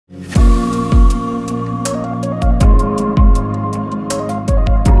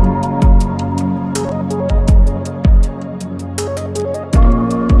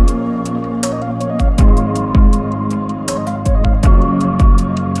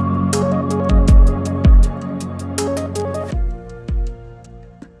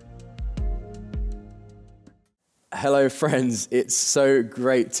Hello, friends. It's so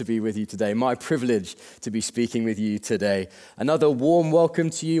great to be with you today. My privilege to be speaking with you today. Another warm welcome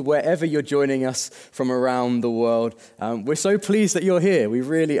to you wherever you're joining us from around the world. We're so pleased that you're here. We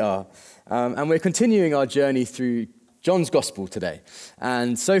really are. And we're continuing our journey through John's Gospel today.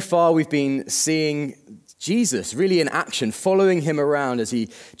 And so far, we've been seeing Jesus really in action, following him around as he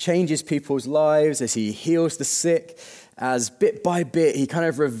changes people's lives, as he heals the sick, as bit by bit, he kind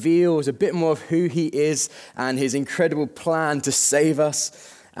of reveals a bit more of who he is and his incredible plan to save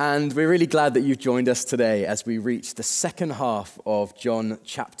us. And we're really glad that you've joined us today as we reach the second half of John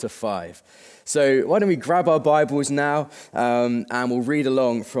chapter 5. So why don't we grab our Bibles now and we'll read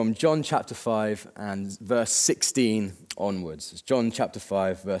along from John chapter 5 and verse 16 onwards. It's John chapter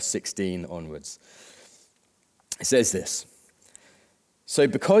 5, verse 16 onwards. It says this. So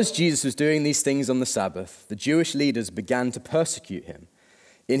because Jesus was doing these things on the Sabbath, the Jewish leaders began to persecute him.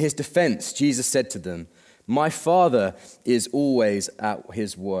 In his defense, Jesus said to them, my Father is always at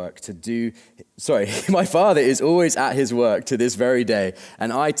his work to this very day,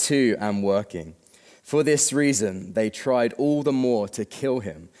 and I too am working. For this reason, they tried all the more to kill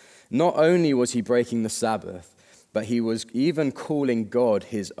him. Not only was he breaking the Sabbath, but he was even calling God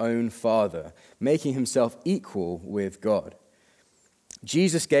his own Father, making himself equal with God.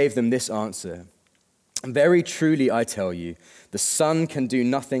 Jesus gave them this answer, very truly I tell you, the Son can do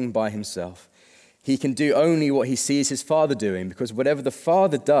nothing by himself. He can do only what he sees his Father doing, because whatever the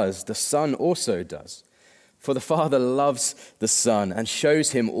Father does, the Son also does. For the Father loves the Son and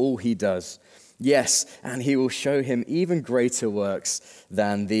shows him all he does. Yes, and he will show him even greater works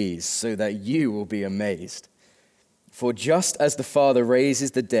than these, so that you will be amazed. For just as the Father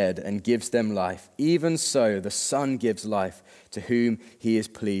raises the dead and gives them life, even so the Son gives life to whom he is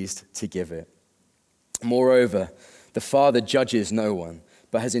pleased to give it. Moreover, the Father judges no one,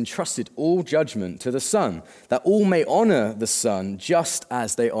 but has entrusted all judgment to the Son, that all may honor the Son just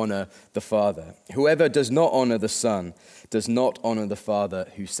as they honor the Father. Whoever does not honor the Son does not honor the Father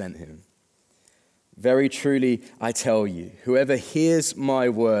who sent him. Very truly, I tell you, whoever hears my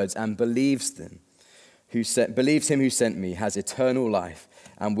words and believes him who sent me has eternal life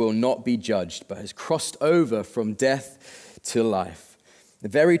and will not be judged, but has crossed over from death to life.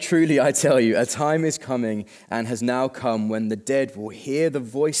 Very truly, I tell you, a time is coming and has now come when the dead will hear the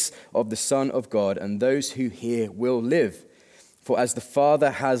voice of the Son of God, and those who hear will live. For as the Father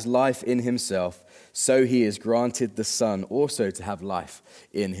has life in himself, so he has granted the Son also to have life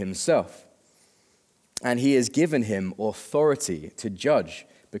in himself. And he has given him authority to judge,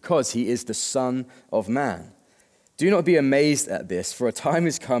 because he is the Son of Man. Do not be amazed at this, for a time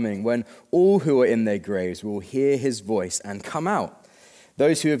is coming when all who are in their graves will hear his voice and come out.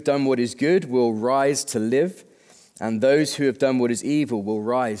 Those who have done what is good will rise to live, and those who have done what is evil will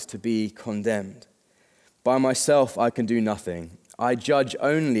rise to be condemned. By myself I can do nothing. I judge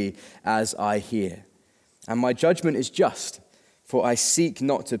only as I hear. And my judgment is just, for I seek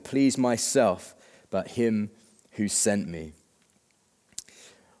not to please myself, but him who sent me.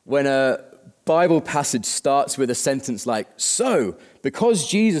 When a Bible passage starts with a sentence like, so, because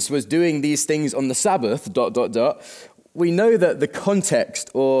Jesus was doing these things on the Sabbath, ... we know that the context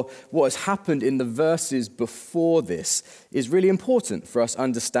or what has happened in the verses before this is really important for us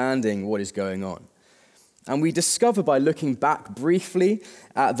understanding what is going on. And we discover by looking back briefly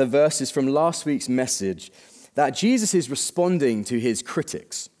at the verses from last week's message that Jesus is responding to his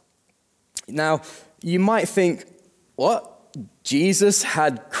critics. Now, you might think, what? Jesus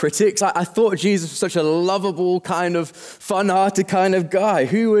had critics? I thought Jesus was such a lovable, kind of fun-hearted kind of guy.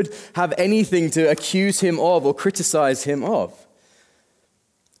 Who would have anything to accuse him of or criticize him of?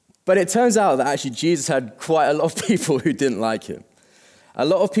 But it turns out that actually Jesus had quite a lot of people who didn't like him. A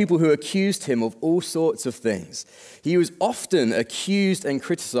lot of people who accused him of all sorts of things. He was often accused and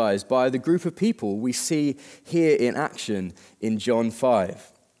criticized by the group of people we see here in action in John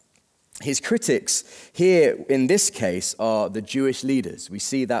 5. His critics here, in this case, are the Jewish leaders. We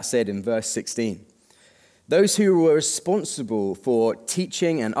see that said in verse 16. Those who were responsible for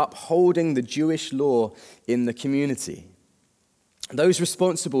teaching and upholding the Jewish law in the community. Those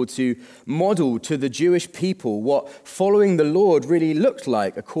responsible to model to the Jewish people what following the Lord really looked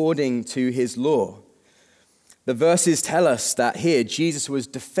like according to his law. The verses tell us that here Jesus was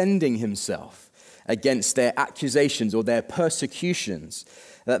defending himself against their accusations or their persecutions,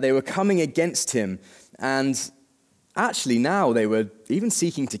 that they were coming against him, and actually now they were even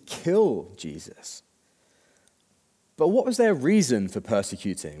seeking to kill Jesus. But what was their reason for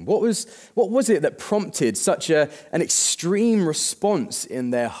persecuting? What was it that prompted such an extreme response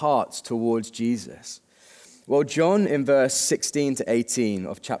in their hearts towards Jesus? Well, John in verse 16 to 18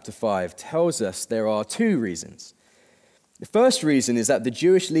 of chapter 5 tells us there are two reasons. The first reason is that the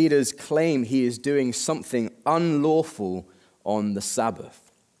Jewish leaders claim he is doing something unlawful on the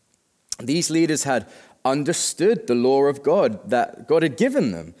Sabbath. These leaders had understood the law of God that God had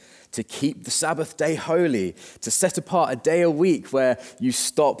given them to keep the Sabbath day holy, to set apart a day a week where you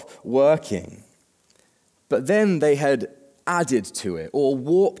stop working. But then they had added to it or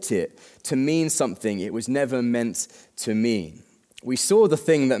warped it to mean something it was never meant to mean. We saw the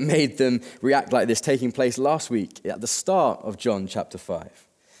thing that made them react like this taking place last week at the start of John chapter 5.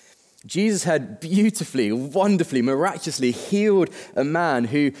 Jesus had beautifully, wonderfully, miraculously healed a man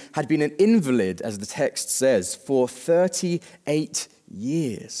who had been an invalid, as the text says, for 38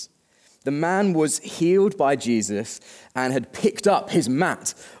 years. The man was healed by Jesus and had picked up his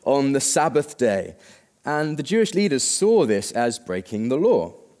mat on the Sabbath day. And the Jewish leaders saw this as breaking the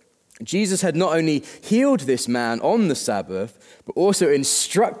law. Jesus had not only healed this man on the Sabbath, but also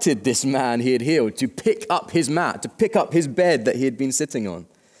instructed this man he had healed to pick up his mat, to pick up his bed that he had been sitting on.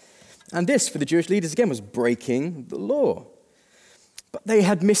 And this, for the Jewish leaders, again, was breaking the law. But they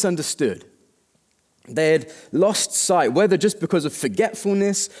had misunderstood. They had lost sight, whether just because of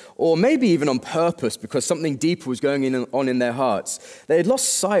forgetfulness or maybe even on purpose because something deeper was going on in their hearts. They had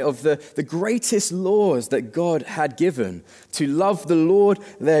lost sight of the greatest laws that God had given, to love the Lord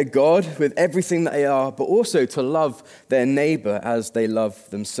their God with everything that they are, but also to love their neighbor as they love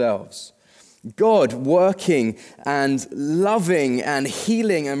themselves. God working and loving and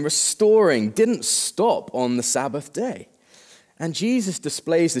healing and restoring didn't stop on the Sabbath day. And Jesus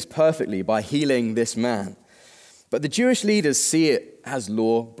displays this perfectly by healing this man. But the Jewish leaders see it as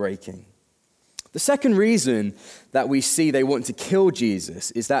law breaking. The second reason that we see they want to kill Jesus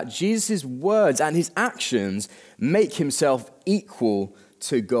is that Jesus' words and his actions make himself equal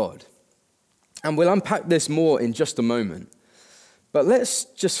to God. And we'll unpack this more in just a moment. But let's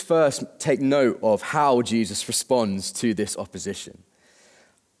just first take note of how Jesus responds to this opposition.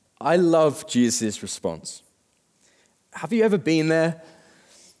 I love Jesus' response. Have you ever been there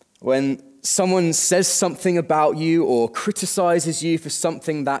when someone says something about you or criticizes you for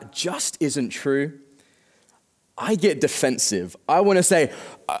something that just isn't true? I get defensive. I want to say,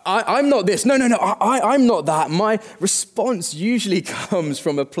 I'm not this. No, I'm not that. My response usually comes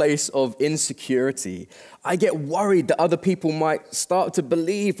from a place of insecurity. I get worried that other people might start to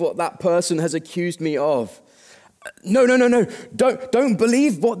believe what that person has accused me of. No. Don't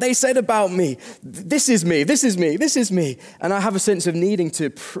believe what they said about me. This is me. And I have a sense of needing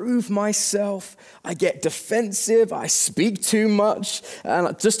to prove myself. I get defensive. I speak too much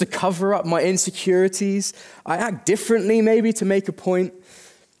and just to cover up my insecurities. I act differently maybe to make a point.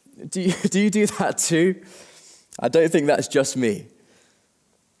 Do you do that too? I don't think that's just me.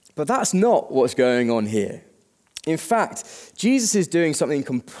 But that's not what's going on here. In fact, Jesus is doing something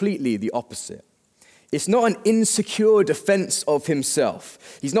completely the opposite. It's not an insecure defense of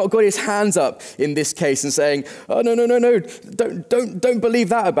himself. He's not got his hands up in this case and saying, oh, no, don't believe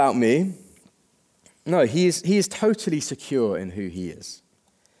that about me. No, he is totally secure in who he is.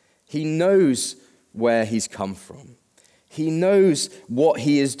 He knows where he's come from. He knows what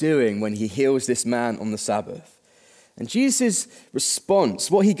he is doing when he heals this man on the Sabbath. And Jesus' response,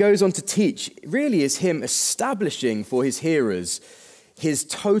 what he goes on to teach, really is him establishing for his hearers his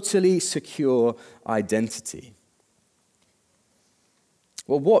totally secure identity.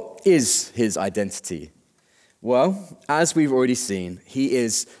 Well, what is his identity? Well, as we've already seen, he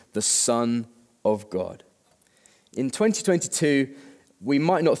is the Son of God. In 2022, we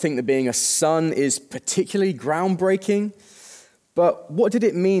might not think that being a son is particularly groundbreaking, but what did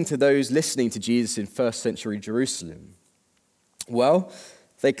it mean to those listening to Jesus in first century Jerusalem? Well,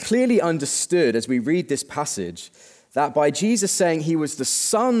 they clearly understood as we read this passage that by Jesus saying he was the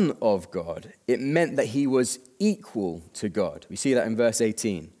Son of God, it meant that he was equal to God. We see that in verse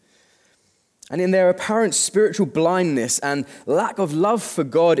 18. And in their apparent spiritual blindness and lack of love for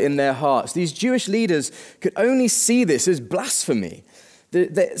God in their hearts, these Jewish leaders could only see this as blasphemy.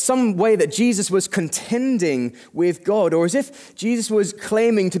 Some way that Jesus was contending with God, or as if Jesus was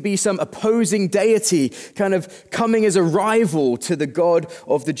claiming to be some opposing deity, kind of coming as a rival to the God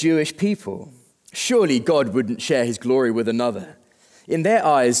of the Jewish people. Surely God wouldn't share his glory with another. In their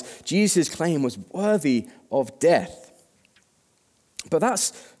eyes, Jesus' claim was worthy of death. But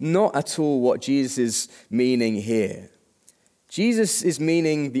that's not at all what Jesus is meaning here. Jesus is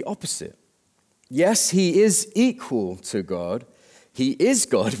meaning the opposite. Yes, he is equal to God. He is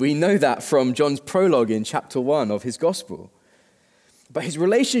God. We know that from John's prologue in chapter 1 of his gospel. But his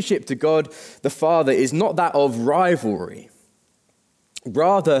relationship to God the Father is not that of rivalry.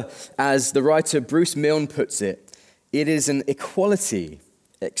 Rather, as the writer Bruce Milne puts it, it is an equality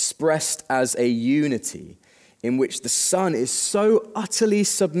expressed as a unity in which the Son is so utterly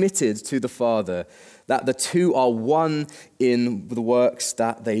submitted to the Father that the two are one in the works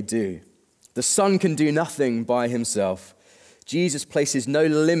that they do. The Son can do nothing by himself. Jesus places no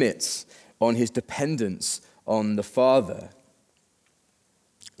limits on his dependence on the Father.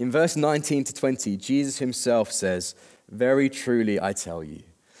 In verse 19 to 20, Jesus himself says, "Very truly I tell you,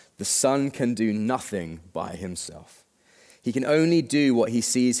 the Son can do nothing by himself. He can only do what he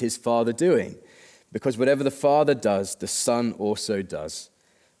sees his Father doing, because whatever the Father does, the Son also does.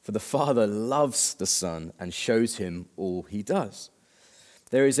 For the Father loves the Son and shows him all he does."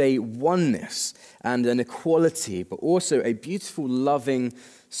 There is a oneness and an equality, but also a beautiful, loving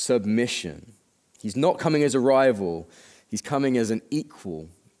submission. He's not coming as a rival. He's coming as an equal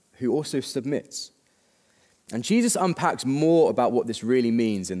who also submits. And Jesus unpacks more about what this really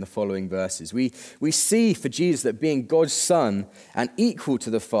means in the following verses. We see for Jesus that being God's Son and equal to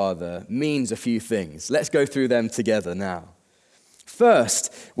the Father means a few things. Let's go through them together now.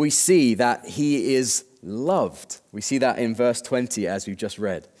 First, we see that he is loved. We see that in verse 20 as we've just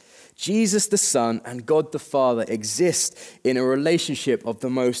read. Jesus the Son and God the Father exist in a relationship of the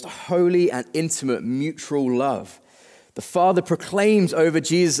most holy and intimate mutual love. The Father proclaims over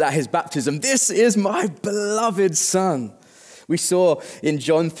Jesus at his baptism, "This is my beloved Son." We saw in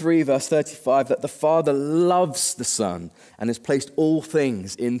John 3, verse 35, that the Father loves the Son and has placed all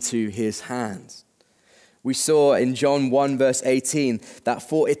things into his hands. We saw in John 1, verse 18, that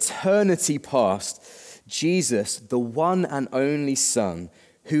for eternity past, Jesus, the one and only Son,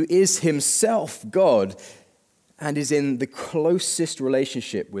 who is himself God and is in the closest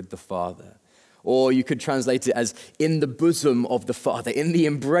relationship with the Father. Or you could translate it as in the bosom of the Father, in the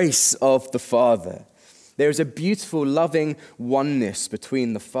embrace of the Father. There is a beautiful, loving oneness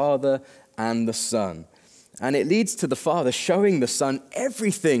between the Father and the Son. And it leads to the Father showing the Son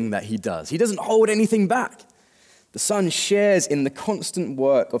everything that he does. He doesn't hold anything back. The Son shares in the constant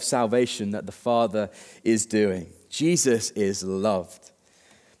work of salvation that the Father is doing. Jesus is loved.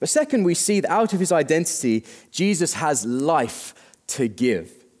 But second, we see that out of his identity, Jesus has life to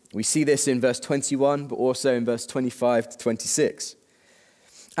give. We see this in verse 21, but also in verse 25 to 26.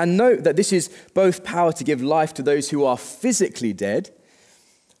 And note that this is both power to give life to those who are physically dead,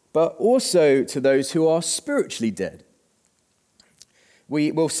 but also to those who are spiritually dead.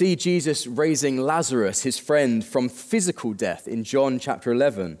 We will see Jesus raising Lazarus, his friend, from physical death in John chapter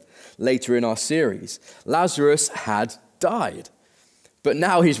 11, later in our series. Lazarus had died, but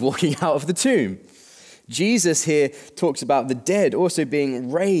now he's walking out of the tomb. Jesus here talks about the dead also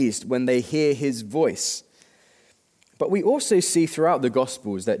being raised when they hear his voice. But we also see throughout the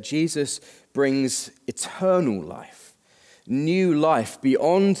Gospels that Jesus brings eternal life, new life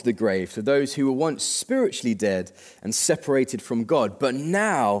beyond the grave to those who were once spiritually dead and separated from God, but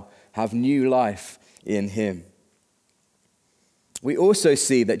now have new life in him. We also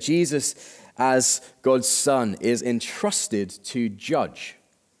see that Jesus, as God's Son, is entrusted to judge.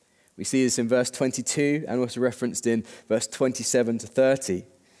 We see this in verse 22 and also referenced in verse 27 to 30.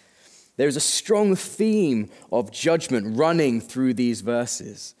 There is a strong theme of judgment running through these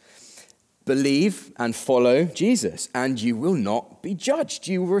verses. Believe and follow Jesus, and you will not be judged.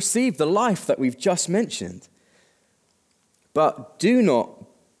 You will receive the life that we've just mentioned. But do not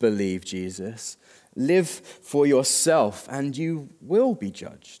believe Jesus. Live for yourself, and you will be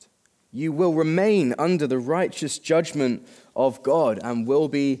judged. You will remain under the righteous judgment of God and will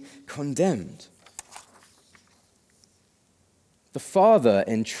be condemned. The Father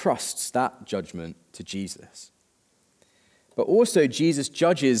entrusts that judgment to Jesus. But also Jesus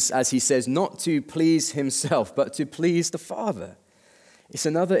judges, as he says, not to please himself, but to please the Father. It's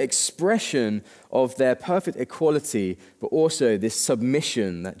another expression of their perfect equality, but also this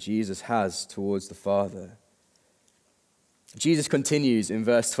submission that Jesus has towards the Father. Jesus continues in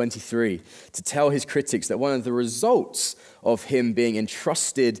verse 23 to tell his critics that one of the results of him being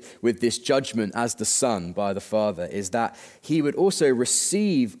entrusted with this judgment as the Son by the Father is that he would also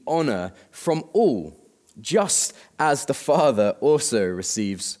receive honor from all, just as the Father also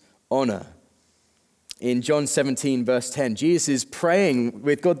receives honor. In John 17, verse 10, Jesus is praying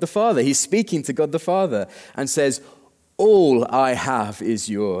with God the Father. He's speaking to God the Father and says, "All I have is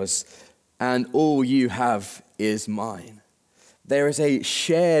yours, and all you have is mine." There is a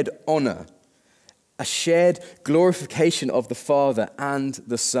shared honor, a shared glorification of the Father and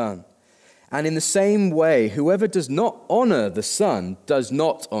the Son. And in the same way, whoever does not honor the Son does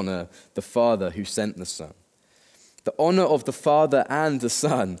not honor the Father who sent the Son. The honor of the Father and the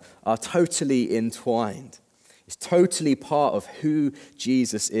Son are totally entwined. It's totally part of who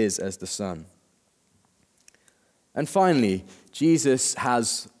Jesus is as the Son. And finally, Jesus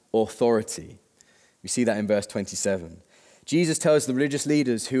has authority. We see that in verse 27. Jesus tells the religious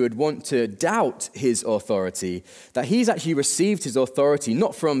leaders who would want to doubt his authority that he's actually received his authority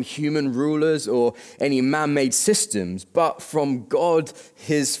not from human rulers or any man-made systems, but from God,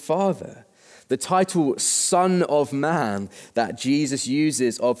 his Father. The title Son of Man that Jesus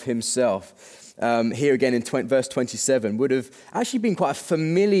uses of himself here again in verse 27 would have actually been quite a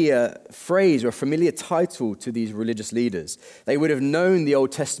familiar phrase or a familiar title to these religious leaders. They would have known the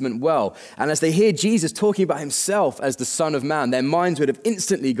Old Testament well. And as they hear Jesus talking about himself as the Son of Man, their minds would have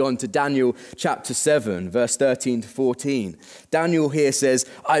instantly gone to Daniel chapter 7, verse 13 to 14. Daniel here says,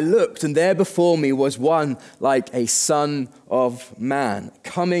 "I looked, and there before me was one like a son of man,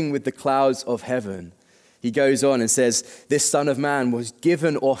 coming with the clouds of heaven." He goes on and says, "This Son of Man was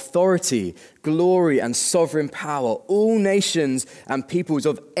given authority, glory, and sovereign power. All nations and peoples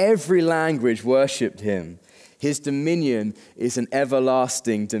of every language worshipped him. His dominion is an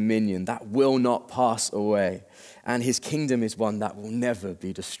everlasting dominion that will not pass away, and his kingdom is one that will never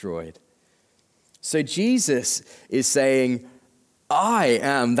be destroyed." So Jesus is saying, I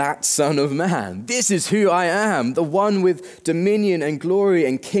am that Son of Man. This is who I am, the one with dominion and glory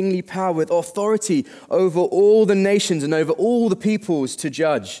and kingly power, with authority over all the nations and over all the peoples to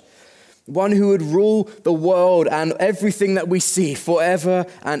judge. One who would rule the world and everything that we see forever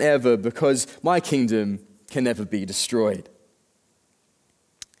and ever, because my kingdom can never be destroyed.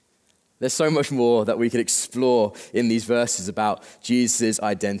 There's so much more that we could explore in these verses about Jesus'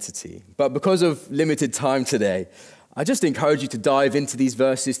 identity. But because of limited time today, I just encourage you to dive into these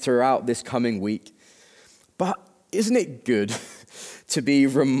verses throughout this coming week. But isn't it good to be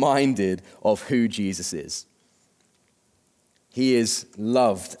reminded of who Jesus is? He is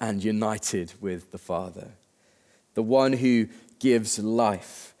loved and united with the Father, the one who gives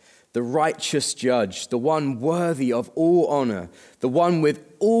life, the righteous judge, the one worthy of all honor, the one with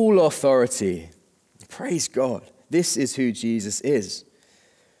all authority. Praise God. This is who Jesus is.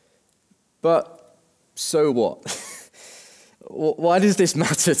 But so what? Why does this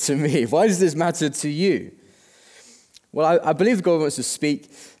matter to me? Why does this matter to you? Well, I believe God wants to speak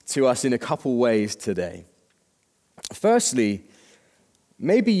to us in a couple ways today. Firstly,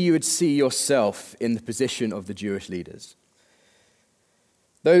 maybe you would see yourself in the position of the Jewish leaders.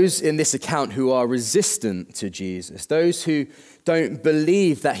 Those in this account who are resistant to Jesus, those who don't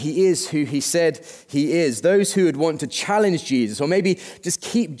believe that he is who he said he is, those who would want to challenge Jesus, or maybe just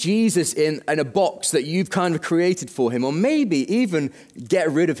keep Jesus in a box that you've kind of created for him, or maybe even get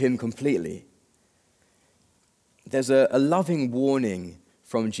rid of him completely. There's a loving warning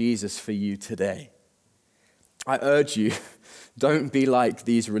from Jesus for you today. I urge you, don't be like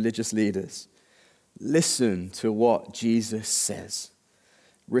these religious leaders. Listen to what Jesus says.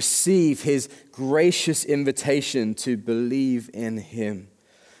 Receive his gracious invitation to believe in him.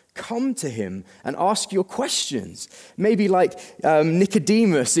 Come to him and ask your questions. Maybe like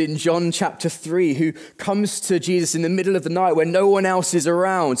Nicodemus in John chapter 3, who comes to Jesus in the middle of the night when no one else is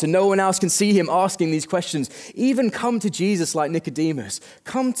around, so no one else can see him asking these questions. Even come to Jesus like Nicodemus.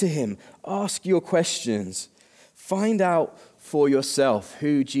 Come to him. Ask your questions. Find out for yourself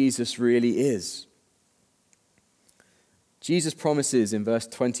who Jesus really is. Jesus promises in verse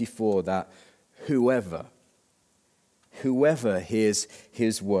 24 that whoever hears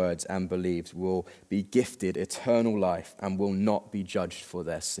his words and believes will be gifted eternal life and will not be judged for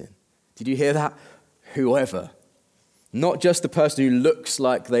their sin. Did you hear that? Whoever. Not just the person who looks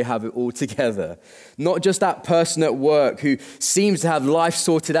like they have it all together. Not just that person at work who seems to have life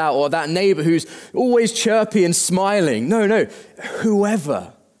sorted out, or that neighbor who's always chirpy and smiling. No.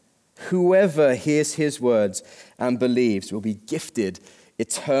 Whoever hears his words and believes will be gifted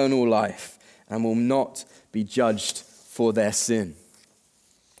eternal life and will not be judged for their sin.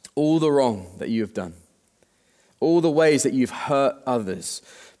 All the wrong that you have done, all the ways that you've hurt others,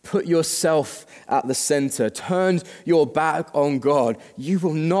 put yourself at the center, turned your back on God, you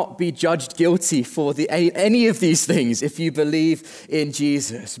will not be judged guilty for any of these things if you believe in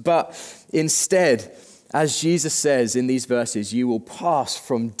Jesus. But instead, as Jesus says in these verses, you will pass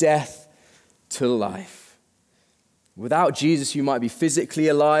from death to life. Without Jesus, you might be physically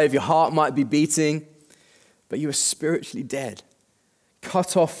alive, your heart might be beating, but you are spiritually dead,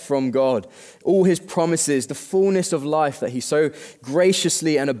 cut off from God, all his promises, the fullness of life that he so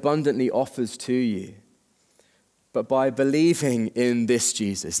graciously and abundantly offers to you. But by believing in this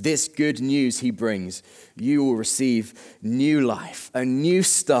Jesus, this good news he brings, you will receive new life, a new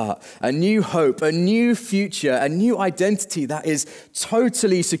start, a new hope, a new future, a new identity that is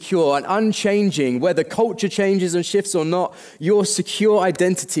totally secure and unchanging. Whether culture changes and shifts or not, your secure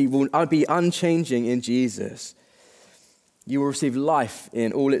identity will be unchanging in Jesus. You will receive life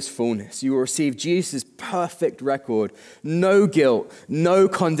in all its fullness. You will receive Jesus' perfect record, no guilt, no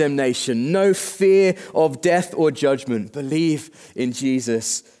condemnation, no fear of death or judgment. Believe in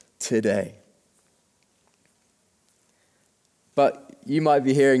Jesus today. But you might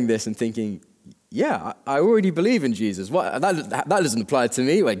be hearing this and thinking, yeah, I already believe in Jesus. That doesn't apply to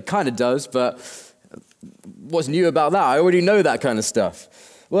me. Well, it kind of does, but what's new about that? I already know that kind of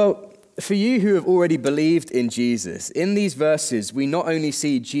stuff. Well, for you who have already believed in Jesus, in these verses, we not only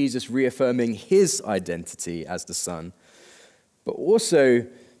see Jesus reaffirming his identity as the Son, but also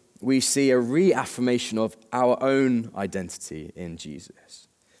we see a reaffirmation of our own identity in Jesus.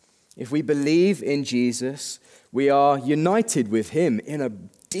 If we believe in Jesus, we are united with him in a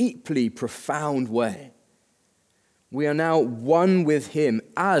deeply profound way. We are now one with him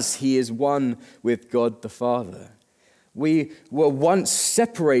as he is one with God the Father. We were once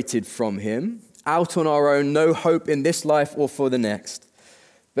separated from him, out on our own, no hope in this life or for the next.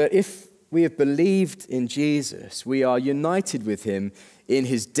 But if we have believed in Jesus, we are united with him in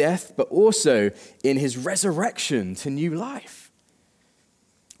his death, but also in his resurrection to new life.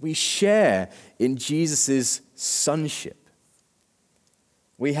 We share in Jesus' sonship.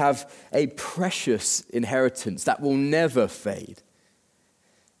 We have a precious inheritance that will never fade.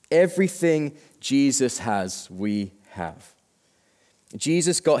 Everything Jesus has, we have.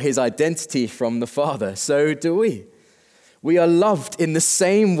 Jesus got his identity from the Father, so do we. We are loved in the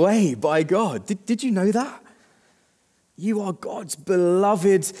same way by God. Did you know that? You are God's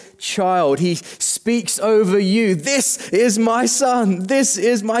beloved child. He speaks over you. This is my son. This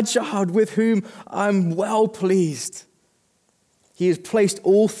is my child with whom I'm well pleased. He has placed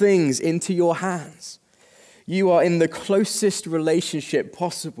all things into your hands. You are in the closest relationship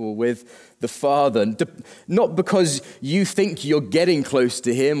possible with the Father, not because you think you're getting close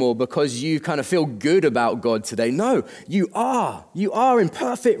to him or because you kind of feel good about God today. No, you are. You are in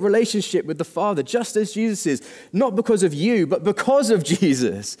perfect relationship with the Father, just as Jesus is. Not because of you, but because of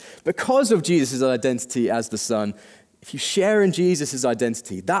Jesus. Because of Jesus' identity as the Son. If you share in Jesus'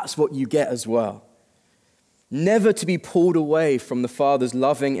 identity, that's what you get as well. Never to be pulled away from the Father's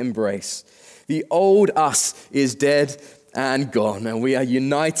loving embrace. The old us is dead and gone, and we are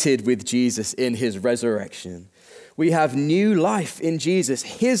united with Jesus in his resurrection. We have new life in Jesus.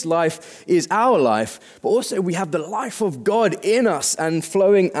 His life is our life, but also we have the life of God in us and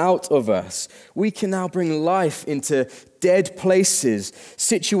flowing out of us. We can now bring life into dead places,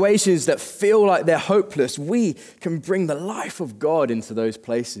 situations that feel like they're hopeless. We can bring the life of God into those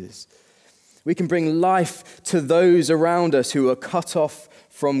places. We can bring life to those around us who are cut off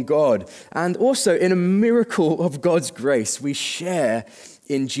from God. And also, in a miracle of God's grace, we share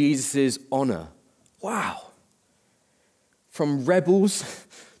in Jesus' honor. Wow. From rebels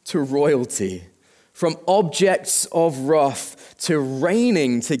to royalty, from objects of wrath to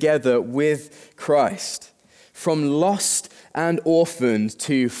reigning together with Christ, from lost and orphaned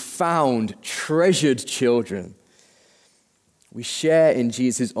to found, treasured children. We share in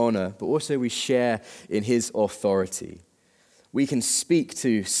Jesus' honor, but also we share in his authority. We can speak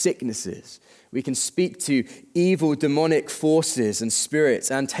to sicknesses. We can speak to evil demonic forces and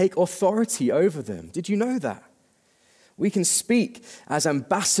spirits and take authority over them. Did you know that? We can speak as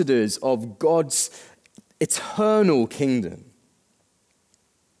ambassadors of God's eternal kingdom.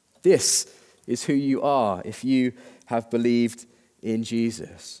 This is who you are if you have believed in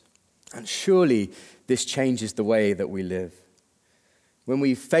Jesus. And surely this changes the way that we live. When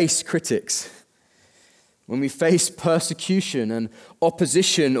we face critics, when we face persecution and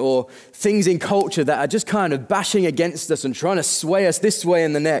opposition or things in culture that are just kind of bashing against us and trying to sway us this way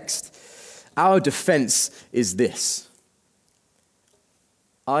and the next, our defense is this: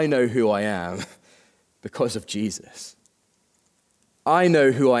 I know who I am because of Jesus. I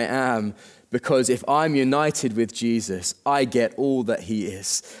know who I am because if I'm united with Jesus, I get all that he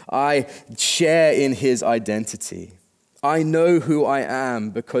is. I share in his identity. I know who I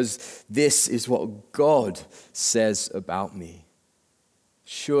am because this is what God says about me.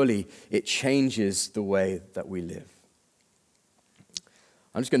 Surely it changes the way that we live.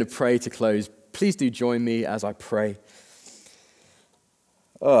 I'm just going to pray to close. Please do join me as I pray.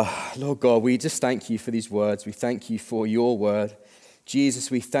 Oh, Lord God, we just thank you for these words. We thank you for your word.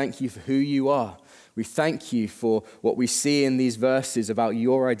 Jesus, we thank you for who you are. We thank you for what we see in these verses about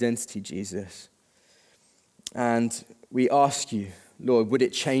your identity, Jesus. And we ask you, Lord, would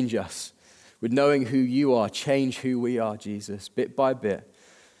it change us? Would knowing who you are change who we are, Jesus, bit by bit?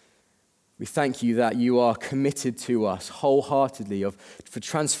 We thank you that you are committed to us wholeheartedly for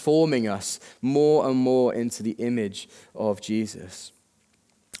transforming us more and more into the image of Jesus.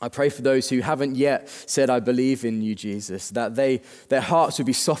 I pray for those who haven't yet said, I believe in you, Jesus, that their hearts would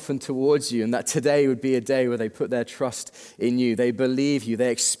be softened towards you, and that today would be a day where they put their trust in you. They believe you.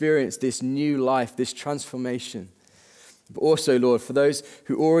 They experience this new life, this transformation. But also, Lord, for those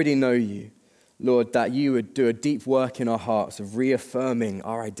who already know you, Lord, that you would do a deep work in our hearts of reaffirming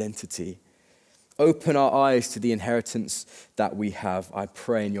our identity. Open our eyes to the inheritance that we have. I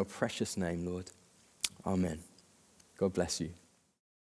pray in your precious name, Lord. Amen. God bless you.